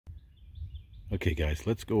Okay guys,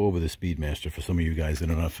 let's go over the Speedmaster for some of you guys that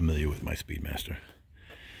are not familiar with my Speedmaster.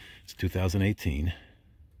 It's 2018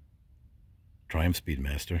 Triumph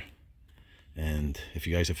Speedmaster, and if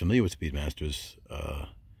you guys are familiar with Speedmasters,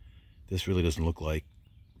 this really doesn't look like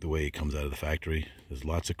the way it comes out of the factory. There's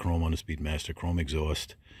lots of chrome on the Speedmaster, chrome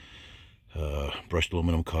exhaust, brushed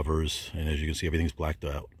aluminum covers, and as you can see, everything's blacked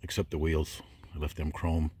out except the wheels. I left them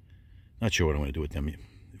chrome. Not sure what I'm going to do with them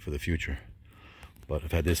for the future, but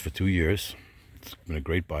I've had this for 2 years. It's been a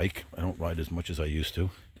great bike. I don't ride as much as I used to,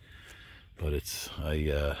 but let's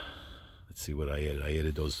see what I added. I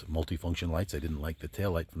added those multifunction lights. I didn't like the tail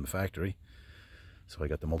light from the factory, so I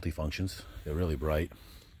got the multifunctions. They're really bright.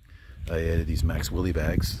 I added these Max Willy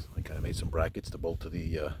bags. I kind of made some brackets to bolt to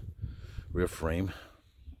the rear frame,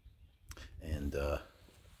 and they're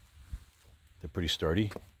pretty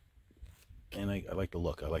sturdy. And I like the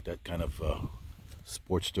look. I like that kind of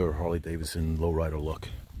Sportster Harley Davidson lowrider look.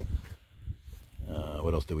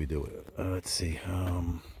 What else did we do? Let's see.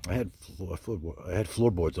 I had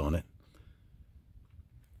floorboards on it.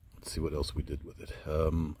 Let's see what else we did with it.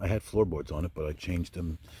 I had floorboards on it, but I changed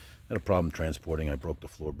them. I had a problem transporting. I broke the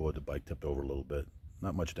floorboard. The bike tipped over a little bit.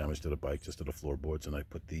 Not much damage to the bike, just to the floorboards. And I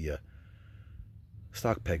put the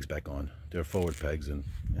stock pegs back on. They're forward pegs, and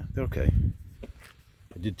yeah, they're okay.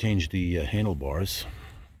 I did change the handlebars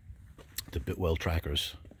to Bitwell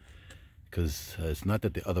trackers, because it's not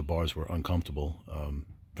that the other bars were uncomfortable.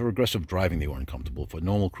 For aggressive driving, they were uncomfortable. For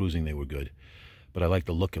normal cruising, they were good. But I like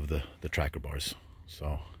the look of the tracker bars.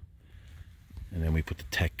 So, and then we put the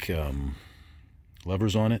Tech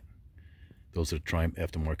levers on it. Those are Triumph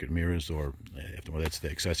aftermarket mirrors, or that's the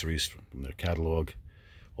accessories from their catalog.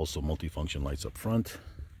 Also multifunction lights up front.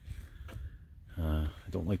 I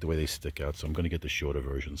don't like the way they stick out, so I'm going to get the shorter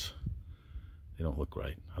versions. They don't look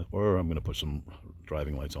right. Or I'm going to put some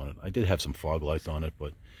driving lights on it. I did have some fog lights on it,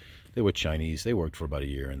 but they were Chinese. They worked for about a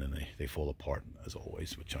year, and then they fall apart, as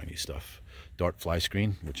always, with Chinese stuff. Dart fly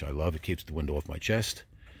screen, which I love. It keeps the wind off my chest.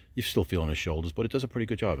 You still feel on the shoulders, but it does a pretty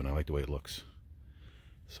good job, and I like the way it looks.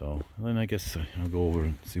 So, then I guess I'll go over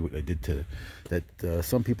and see what I did to that.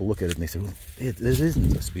 Some people look at it and they say, well, this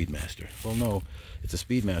isn't a Speedmaster. Well, no, it's a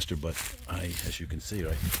Speedmaster, but as you can see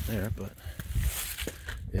right there, but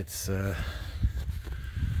it's the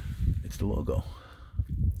logo,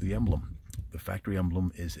 the emblem. The factory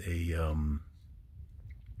emblem is a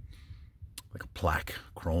like a plaque,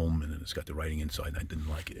 chrome, and then it's got the writing inside. I didn't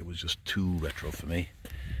like it. It was just too retro for me,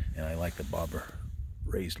 and I like the bobber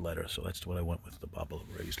raised letter, so that's what I went with, the bobber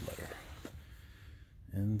raised letter.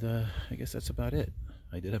 And I guess that's about it.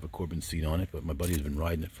 I did have a Corbin seat on it, but my buddy's been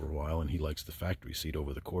riding it for a while, and he likes the factory seat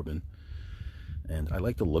over the Corbin. And I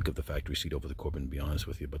like the look of the factory seat over the Corbin, to be honest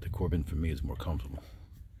with you, but the Corbin for me is more comfortable,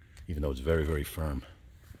 even though it's very, very firm.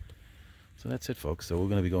 So that's it, folks. So we're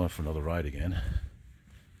going to be going for another ride again.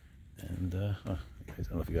 And I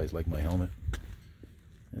don't know if you guys like my helmet.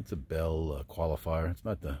 It's a Bell Qualifier. It's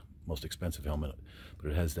not the most expensive helmet, but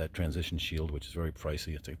it has that transition shield, which is very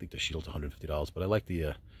pricey. I think the shield's $150, but I like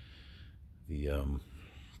the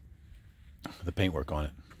paintwork on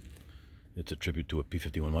it. It's a tribute to a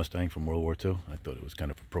P-51 Mustang from World War II. I thought it was kind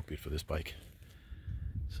of appropriate for this bike.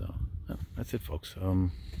 So that's it, folks.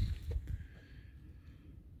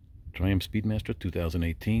 Triumph Speedmaster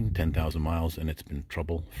 2018, 10,000 miles, and it's been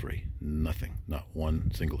trouble-free. Nothing, not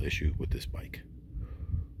one single issue with this bike.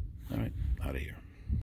 All right, out of here.